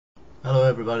Hello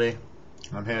everybody,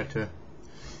 I'm here to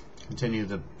continue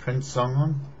the Prince song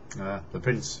on, the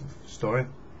Prince story.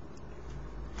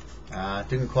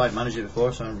 Didn't quite manage it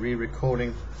before, so I'm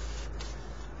re-recording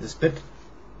this bit.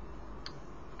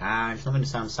 It's not meant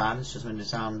to sound sad, it's just meant to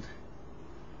sound,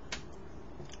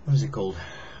 what is it called,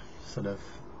 sort of,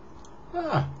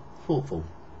 thoughtful.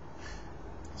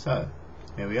 So,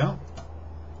 here we are.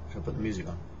 I'll put the music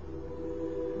on.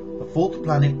 The fourth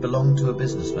planet belonged to a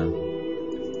businessman.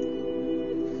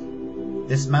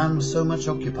 This man was so much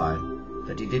occupied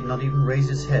that he did not even raise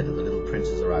his head at the little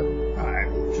prince's arrival.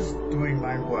 I'm just doing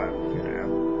my work, you know.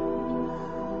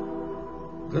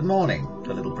 Good morning,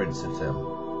 the little prince said to him.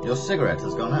 Your cigarette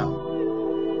has gone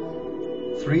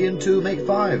out. 3 and 2 make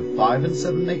 5, 5 and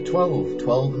 7 make 12,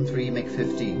 12 and 3 make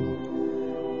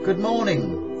 15. Good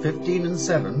morning, 15 and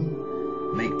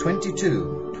 7 make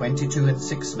 22, 22 and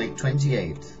 6 make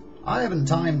 28. I haven't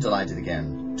time to light it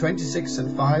again. 26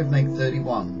 and 5 make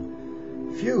 31.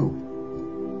 Phew!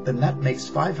 Then that makes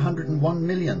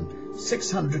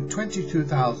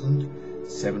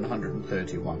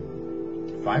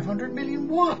 501,622,731. 500 million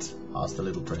what? Asked the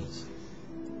little prince.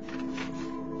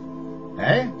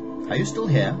 Hey, are you still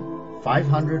here?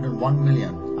 501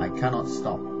 million. I cannot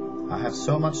stop. I have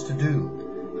so much to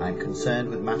do. I am concerned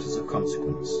with matters of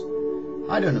consequence.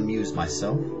 I don't amuse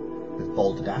myself with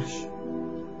balderdash.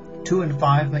 2 and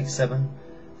 5 make 7.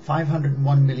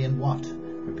 501 million what?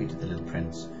 Repeated the little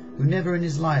prince, who never in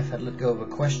his life had let go of a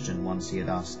question once he had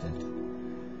asked it.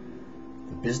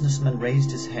 The businessman raised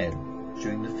his head.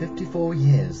 During the 54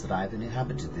 years that I have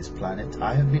inhabited this planet,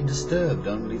 I have been disturbed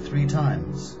only 3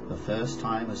 times. The first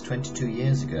time was 22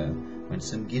 years ago, when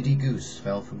some giddy goose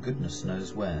fell from goodness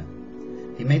knows where.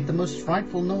 He made the most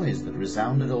frightful noise that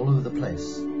resounded all over the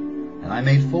place, and I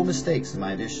made 4 mistakes in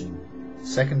my addition. The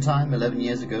second time, 11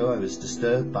 years ago, I was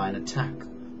disturbed by an attack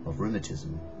of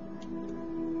rheumatism.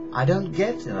 I don't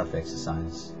get enough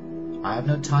exercise. I have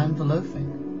no time for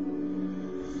loafing.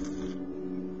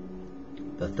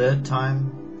 The third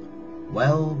time,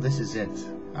 well, this is it.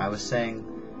 I was saying,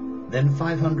 then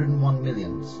 501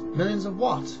 millions. Millions of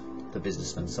what? The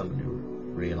businessman suddenly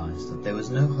realized that there was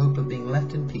no hope of being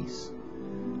left in peace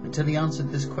until he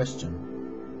answered this question.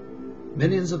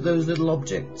 Millions of those little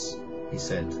objects, he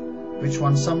said, which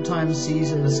one sometimes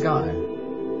sees in the sky.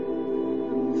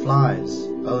 Flies,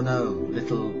 oh no,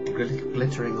 little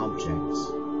glittering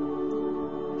objects.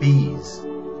 Bees,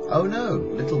 oh no,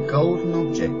 little golden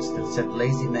objects that set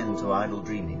lazy men to idle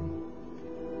dreaming.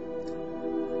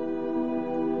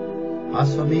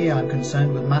 As for me, I am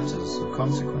concerned with matters of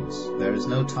consequence. There is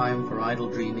no time for idle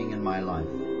dreaming in my life.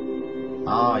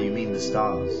 Ah, you mean the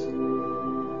stars.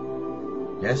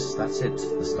 Yes, that's it,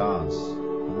 the stars.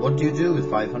 And what do you do with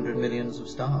 500 millions of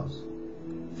stars?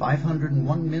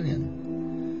 501 million.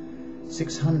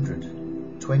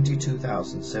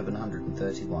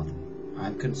 622,731. I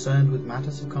am concerned with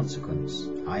matters of consequence.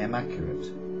 I am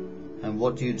accurate. And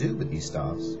what do you do with these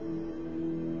stars?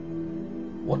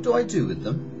 What do I do with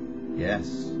them? Yes.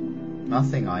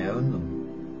 Nothing, I own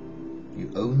them. You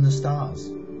own the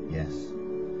stars? Yes.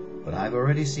 But I have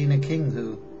already seen a king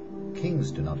who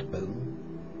kings do not own.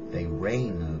 They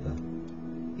reign over.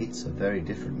 It's a very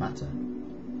different matter.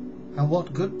 And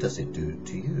what good does it do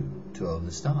to you to own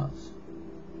the stars?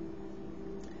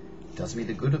 It does me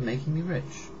the good of making me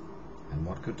rich. And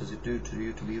what good does it do to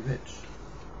you to be rich?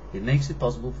 It makes it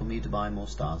possible for me to buy more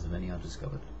stars than any I've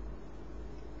discovered.